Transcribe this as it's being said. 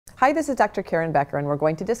Hi, this is Dr. Karen Becker, and we're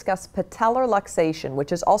going to discuss patellar luxation,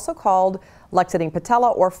 which is also called luxating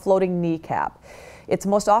patella or floating kneecap. It's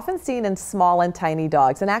most often seen in small and tiny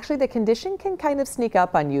dogs, and actually the condition can kind of sneak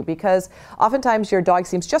up on you because oftentimes your dog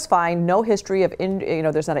seems just fine, no history of,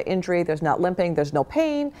 there's not an injury, there's not limping, there's no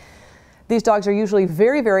pain. These dogs are usually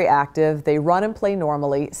very, very active. They run and play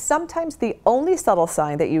normally. Sometimes the only subtle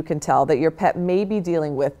sign that you can tell that your pet may be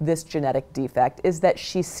dealing with this genetic defect is that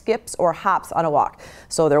she skips or hops on a walk.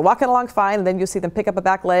 So they're walking along fine, and then you see them pick up a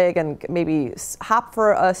back leg and maybe hop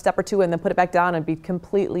for a step or two and then put it back down and be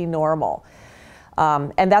completely normal.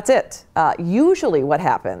 And that's it. Usually what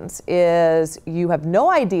happens is you have no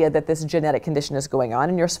idea that this genetic condition is going on,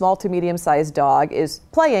 and your small to medium-sized dog is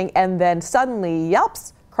playing and then suddenly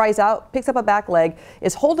yelps, cries out, picks up a back leg,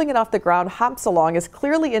 is holding it off the ground, hops along, is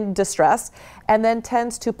clearly in distress, and then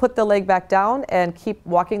tends to put the leg back down and keep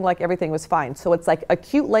walking like everything was fine. So it's like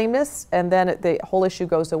acute lameness, and then the whole issue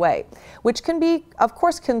goes away, which can be, of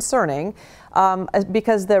course, concerning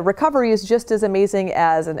because the recovery is just as amazing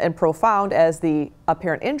as and profound as the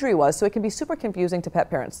apparent injury was. So it can be super confusing to pet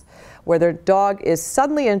parents, where their dog is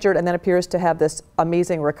suddenly injured and then appears to have this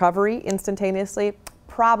amazing recovery instantaneously.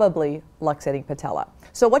 Probably luxating patella.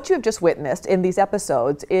 So what you have just witnessed in these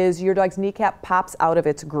episodes is your dog's kneecap pops out of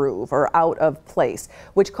its groove or out of place,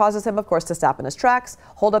 which causes him, of course, to stop in his tracks,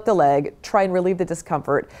 hold up the leg, try and relieve the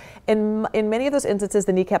discomfort. In many of those instances,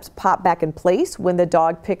 the kneecaps pop back in place when the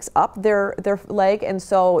dog picks up their leg, and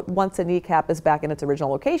so once the kneecap is back in its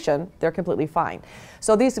original location, they're completely fine.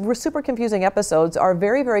 So these super confusing episodes are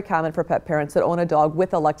very, very common for pet parents that own a dog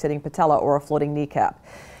with a luxating patella or a floating kneecap.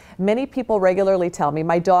 Many people regularly tell me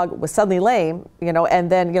my dog was suddenly lame,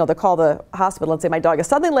 and then, they'll call the hospital and say my dog is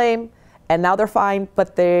suddenly lame and now they're fine,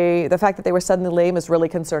 but the fact that they were suddenly lame is really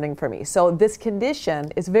concerning for me. So this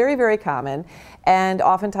condition is very, very common, and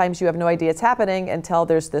oftentimes you have no idea it's happening until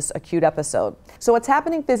there's this acute episode. So what's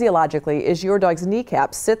happening physiologically is your dog's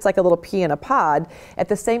kneecap sits like a little pea in a pod at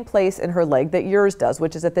the same place in her leg that yours does,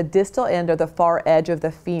 which is at the distal end or the far edge of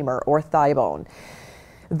the femur or thigh bone.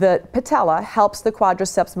 The patella helps the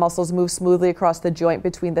quadriceps muscles move smoothly across the joint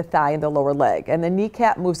between the thigh and the lower leg, and the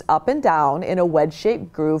kneecap moves up and down in a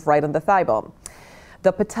wedge-shaped groove right on the thigh bone.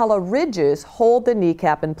 The patella ridges hold the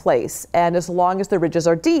kneecap in place, and as long as the ridges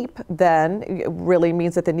are deep, then it really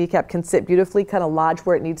means that the kneecap can sit beautifully, kind of lodge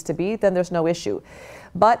where it needs to be, then there's no issue.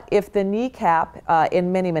 But if the kneecap,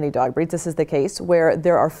 in many, many dog breeds, this is the case, where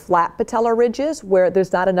there are flat patellar ridges, where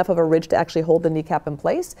there's not enough of a ridge to actually hold the kneecap in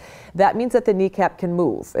place, that means that the kneecap can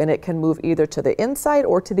move, and it can move either to the inside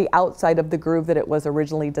or to the outside of the groove that it was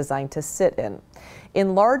originally designed to sit in.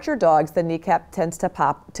 In larger dogs, the kneecap tends to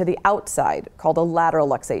pop to the outside, called a lateral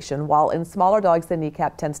luxation, while in smaller dogs, the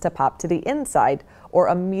kneecap tends to pop to the inside, or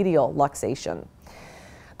a medial luxation.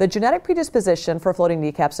 The genetic predisposition for floating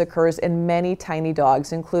kneecaps occurs in many tiny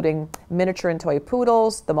dogs, including miniature and toy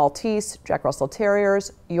poodles, the Maltese, Jack Russell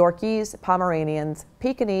Terriers, Yorkies, Pomeranians,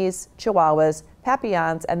 Pekingese, Chihuahuas,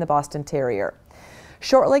 Papillons, and the Boston Terrier.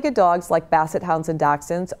 Short-legged dogs like Basset Hounds and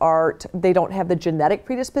Dachshunds they don't have the genetic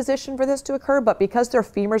predisposition for this to occur, but because their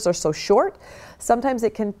femurs are so short, sometimes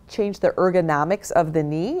it can change the ergonomics of the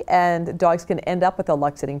knee, and dogs can end up with a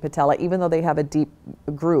luxating patella even though they have a deep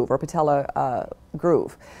groove or patella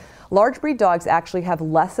groove. Large breed dogs actually have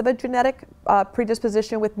less of a genetic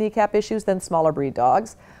predisposition with kneecap issues than smaller breed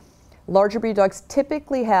dogs. Larger breed dogs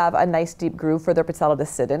typically have a nice deep groove for their patella to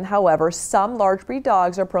sit in. However, some large breed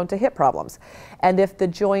dogs are prone to hip problems. And if the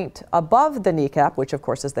joint above the kneecap, which of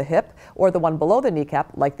course is the hip, or the one below the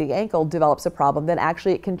kneecap, like the ankle, develops a problem, then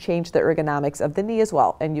actually it can change the ergonomics of the knee as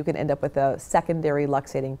well, and you can end up with a secondary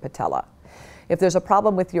luxating patella. If there's a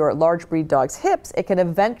problem with your large breed dog's hips, it can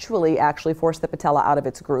eventually actually force the patella out of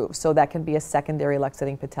its groove. So that can be a secondary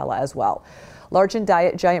luxating patella as well. Large and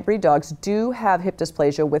giant breed dogs do have hip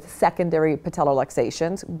dysplasia with secondary patellar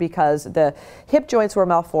luxations because the hip joints were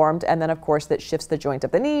malformed, and then of course that shifts the joint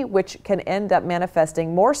of the knee, which can end up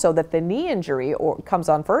manifesting more so that the knee injury comes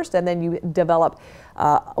on first, and then you develop,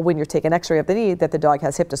 when you're taking x-ray of the knee, that the dog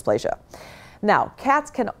has hip dysplasia. Now,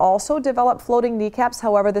 cats can also develop floating kneecaps.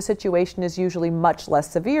 However, the situation is usually much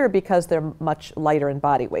less severe because they're much lighter in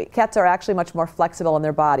body weight. Cats are actually much more flexible in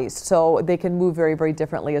their bodies, so they can move very, very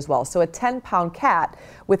differently as well. So a 10-pound cat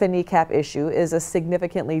with a kneecap issue is a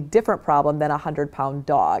significantly different problem than a 100-pound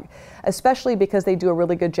dog, especially because they do a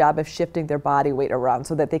really good job of shifting their body weight around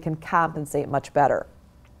so that they can compensate much better.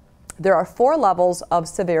 There are 4 levels of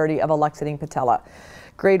severity of a luxating patella.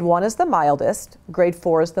 Grade 1 is the mildest, grade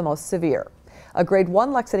 4 is the most severe. A grade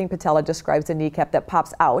 1 luxating patella describes a kneecap that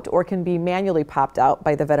pops out or can be manually popped out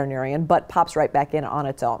by the veterinarian, but pops right back in on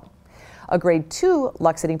its own. A grade 2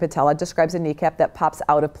 luxating patella describes a kneecap that pops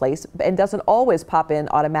out of place and doesn't always pop in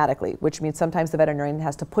automatically, which means sometimes the veterinarian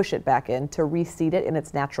has to push it back in to reseat it in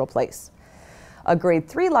its natural place. A grade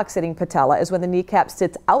 3 luxating patella is when the kneecap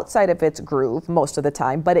sits outside of its groove most of the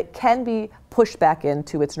time, but it can be pushed back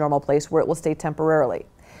into its normal place where it will stay temporarily.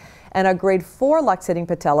 And a grade 4 luxating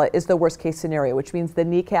patella is the worst case scenario, which means the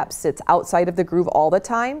kneecap sits outside of the groove all the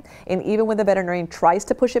time, and even when the veterinarian tries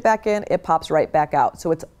to push it back in, it pops right back out.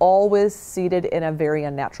 So it's always seated in a very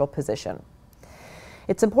unnatural position.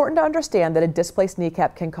 It's important to understand that a displaced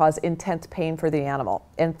kneecap can cause intense pain for the animal.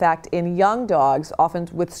 In fact, in young dogs, often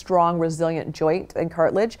with strong, resilient joint and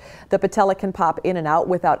cartilage, the patella can pop in and out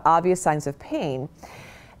without obvious signs of pain,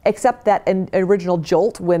 except that an original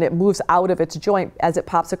jolt when it moves out of its joint as it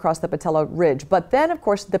pops across the patella ridge. But then, of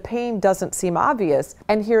course, the pain doesn't seem obvious,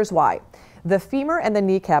 and here's why. The femur and the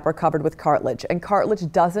kneecap are covered with cartilage, and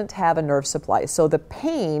cartilage doesn't have a nerve supply. So the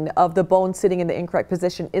pain of the bone sitting in the incorrect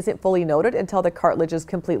position isn't fully noted until the cartilage is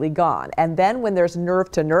completely gone. And then when there's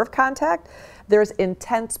nerve-to-nerve contact, there's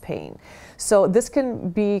intense pain. So this can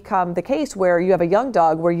become the case where you have a young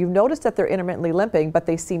dog where you notice that they're intermittently limping, but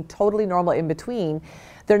they seem totally normal in between.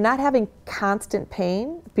 They're not having constant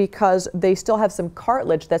pain because they still have some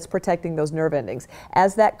cartilage that's protecting those nerve endings.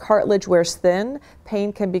 As that cartilage wears thin,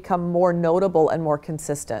 pain can become more notable and more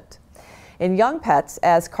consistent. In young pets,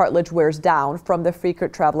 as cartilage wears down from the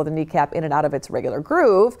frequent travel of the kneecap in and out of its regular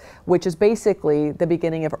groove, which is basically the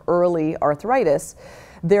beginning of early arthritis,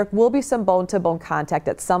 there will be some bone-to-bone contact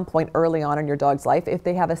at some point early on in your dog's life if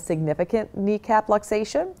they have a significant kneecap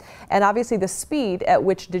luxation. And obviously the speed at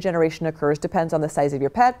which degeneration occurs depends on the size of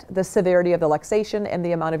your pet, the severity of the luxation, and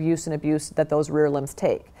the amount of use and abuse that those rear limbs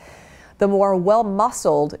take. The more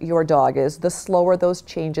well-muscled your dog is, the slower those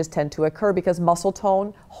changes tend to occur because muscle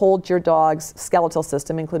tone holds your dog's skeletal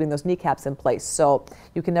system, including those kneecaps, in place. So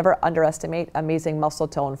you can never underestimate amazing muscle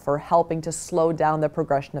tone for helping to slow down the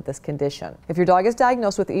progression of this condition. If your dog is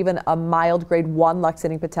diagnosed with even a mild grade 1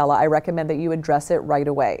 luxating patella, I recommend that you address it right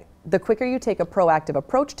away. The quicker you take a proactive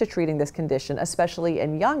approach to treating this condition, especially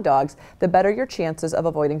in young dogs, the better your chances of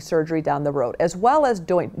avoiding surgery down the road, as well as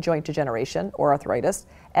joint degeneration or arthritis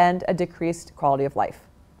and a decreased quality of life.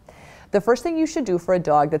 The first thing you should do for a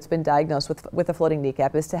dog that's been diagnosed with a floating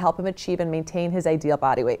kneecap is to help him achieve and maintain his ideal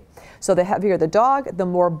body weight. So the heavier the dog, the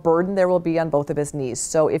more burden there will be on both of his knees.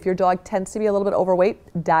 So if your dog tends to be a little bit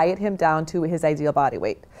overweight, diet him down to his ideal body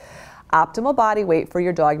weight. Optimal body weight for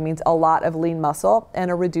your dog means a lot of lean muscle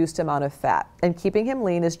and a reduced amount of fat. And keeping him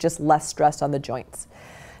lean is just less stress on the joints.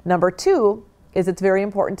 Number 2 is it's very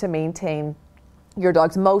important to maintain your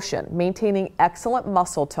dog's motion. Maintaining excellent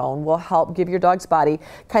muscle tone will help give your dog's body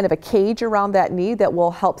kind of a cage around that knee that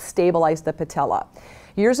will help stabilize the patella.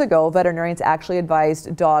 Years ago, veterinarians actually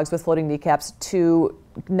advised dogs with floating kneecaps to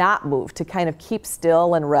not move, to kind of keep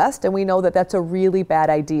still and rest. And we know that that's a really bad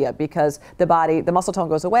idea because the muscle tone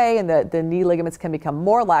goes away and the knee ligaments can become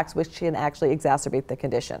more lax, which can actually exacerbate the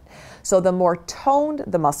condition. So the more toned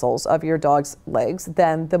the muscles of your dog's legs,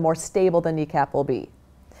 then the more stable the kneecap will be.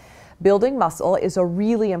 Building muscle is a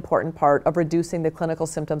really important part of reducing the clinical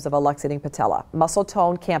symptoms of a luxating patella. Muscle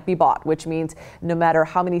tone can't be bought, which means no matter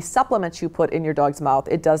how many supplements you put in your dog's mouth,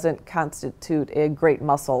 it doesn't constitute a great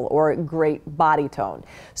muscle or a great body tone.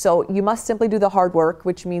 So you must simply do the hard work,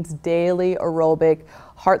 which means daily aerobic,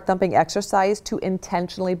 heart-thumping exercise to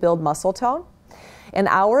intentionally build muscle tone. An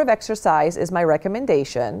hour of exercise is my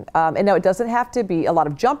recommendation. And now it doesn't have to be a lot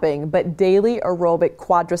of jumping, but daily aerobic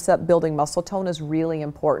quadricep building muscle tone is really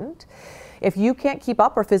important. If you can't keep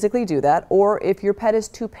up or physically do that, or if your pet is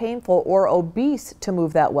too painful or obese to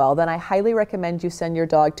move that well, then I highly recommend you send your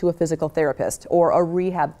dog to a physical therapist or a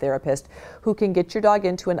rehab therapist who can get your dog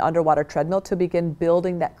into an underwater treadmill to begin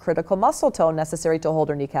building that critical muscle tone necessary to hold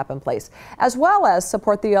her kneecap in place, as well as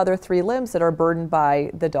support the other 3 limbs that are burdened by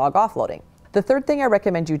the dog offloading. The third thing I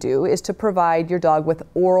recommend you do is to provide your dog with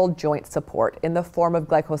oral joint support in the form of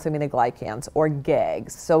glycosaminoglycans or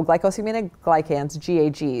GAGs. So glycosaminoglycans,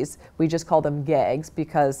 GAGs, we just call them GAGs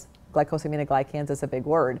because glycosaminoglycans is a big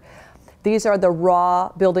word. These are the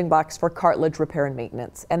raw building blocks for cartilage repair and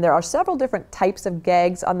maintenance. And there are several different types of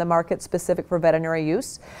GAGs on the market specific for veterinary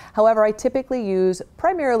use. However, I typically use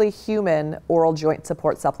primarily human oral joint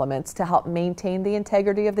support supplements to help maintain the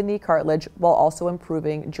integrity of the knee cartilage while also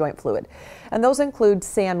improving joint fluid. And those include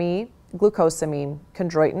SAMe, glucosamine,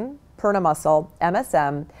 chondroitin, Pernamuscle,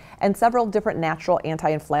 MSM, and several different natural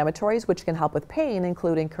anti-inflammatories which can help with pain,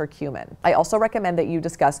 including curcumin. I also recommend that you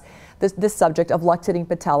discuss this subject of luxating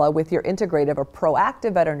patella with your integrative or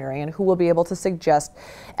proactive veterinarian, who will be able to suggest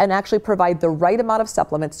and actually provide the right amount of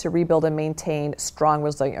supplements to rebuild and maintain strong,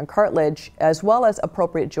 resilient cartilage, as well as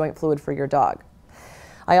appropriate joint fluid for your dog.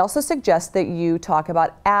 I also suggest that you talk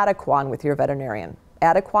about Adequan with your veterinarian.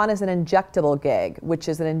 Adequan is an injectable gag, which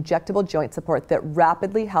is an injectable joint support that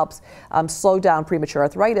rapidly helps slow down premature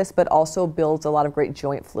arthritis, but also builds a lot of great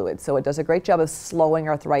joint fluid. So it does a great job of slowing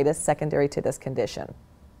arthritis secondary to this condition.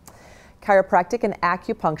 Chiropractic and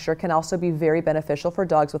acupuncture can also be very beneficial for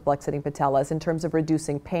dogs with luxating patellas in terms of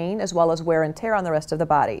reducing pain as well as wear and tear on the rest of the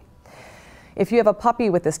body. If you have a puppy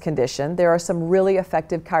with this condition, there are some really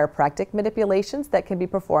effective chiropractic manipulations that can be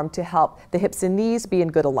performed to help the hips and knees be in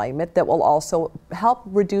good alignment that will also help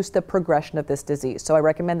reduce the progression of this disease. So I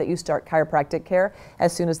recommend that you start chiropractic care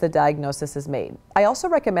as soon as the diagnosis is made. I also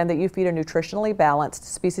recommend that you feed a nutritionally balanced,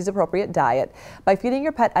 species-appropriate diet by feeding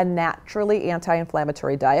your pet a naturally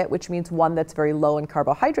anti-inflammatory diet, which means one that's very low in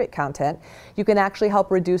carbohydrate content. You can actually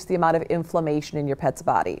help reduce the amount of inflammation in your pet's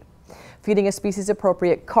body. Feeding a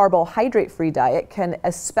species-appropriate carbohydrate-free diet can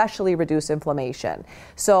especially reduce inflammation.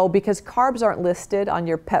 So because carbs aren't listed on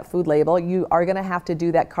your pet food label, you are going to have to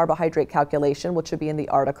do that carbohydrate calculation, which would be in the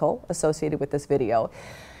article associated with this video.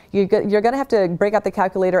 You're going to have to break out the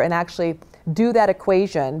calculator and actually do that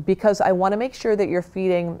equation, because I want to make sure that you're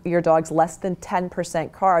feeding your dogs less than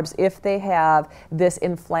 10% carbs if they have this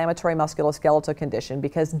inflammatory musculoskeletal condition,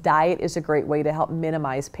 because diet is a great way to help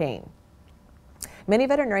minimize pain. Many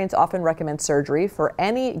veterinarians often recommend surgery for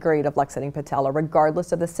any grade of luxating patella,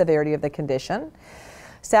 regardless of the severity of the condition.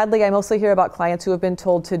 Sadly, I mostly hear about clients who have been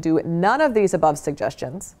told to do none of these above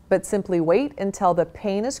suggestions, but simply wait until the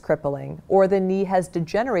pain is crippling or the knee has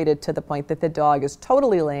degenerated to the point that the dog is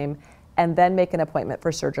totally lame, and then make an appointment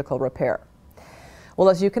for surgical repair. Well,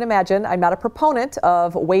 as you can imagine, I'm not a proponent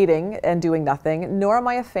of waiting and doing nothing, nor am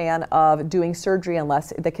I a fan of doing surgery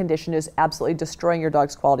unless the condition is absolutely destroying your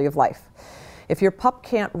dog's quality of life. If your pup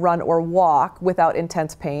can't run or walk without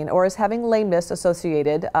intense pain, or is having lameness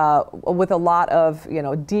associated with a lot of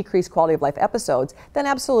decreased quality of life episodes, then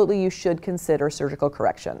absolutely you should consider surgical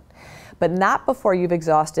correction. But not before you've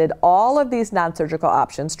exhausted all of these non-surgical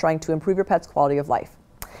options trying to improve your pet's quality of life.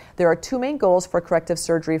 There are two main goals for corrective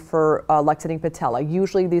surgery for luxating patella.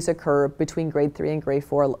 Usually these occur between grade 3 and grade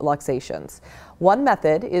 4 luxations. One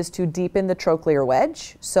method is to deepen the trochlear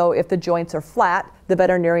wedge. So if the joints are flat, the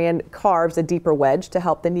veterinarian carves a deeper wedge to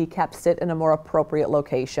help the kneecap sit in a more appropriate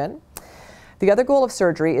location. The other goal of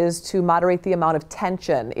surgery is to moderate the amount of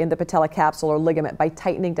tension in the patella capsule or ligament by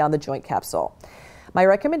tightening down the joint capsule. My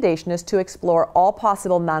recommendation is to explore all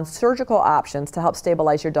possible non-surgical options to help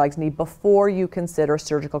stabilize your dog's knee before you consider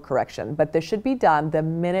surgical correction. But this should be done the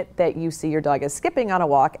minute that you see your dog is skipping on a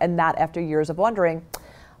walk, and not after years of wondering,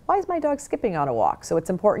 why is my dog skipping on a walk? So it's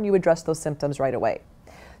important you address those symptoms right away.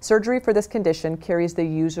 Surgery for this condition carries the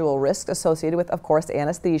usual risks associated with, of course,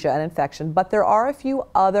 anesthesia and infection, but there are a few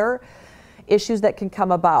other issues that can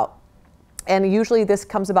come about. And usually this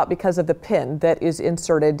comes about because of the pin that is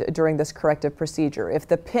inserted during this corrective procedure. If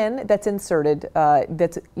the pin that's inserted,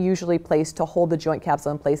 that's usually placed to hold the joint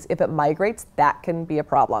capsule in place, if it migrates, that can be a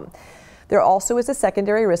problem. There also is a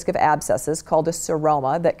secondary risk of abscesses called a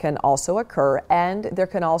seroma that can also occur, and there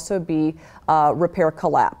can also be repair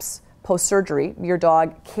collapse. Post-surgery, your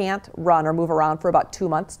dog can't run or move around for about 2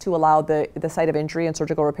 months to allow the site of injury and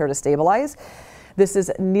surgical repair to stabilize. This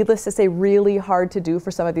is, needless to say, really hard to do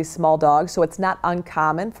for some of these small dogs, so it's not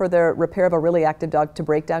uncommon for the repair of a really active dog to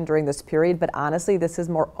break down during this period, but honestly, this is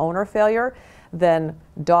more owner failure than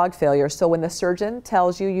dog failure. So when the surgeon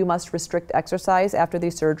tells you you must restrict exercise after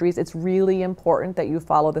these surgeries, it's really important that you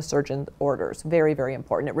follow the surgeon's orders. Very, very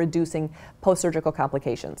important at reducing post-surgical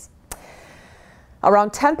complications.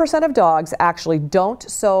 Around 10% of dogs actually don't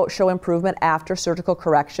show improvement after surgical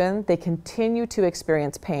correction. They continue to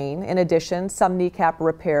experience pain. In addition, some kneecap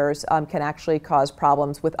repairs can actually cause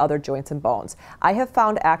problems with other joints and bones. I have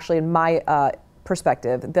found, actually, in my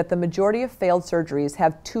perspective, that the majority of failed surgeries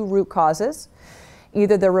have two root causes.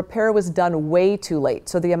 Either the repair was done way too late,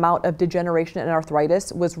 so the amount of degeneration and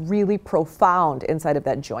arthritis was really profound inside of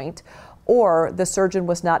that joint, or the surgeon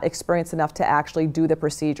was not experienced enough to actually do the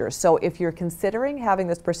procedure. So if you're considering having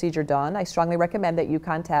this procedure done, I strongly recommend that you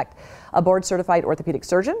contact a board-certified orthopedic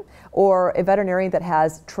surgeon or a veterinarian that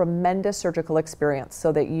has tremendous surgical experience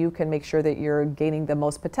so that you can make sure that you're gaining the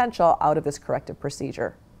most potential out of this corrective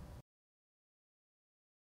procedure.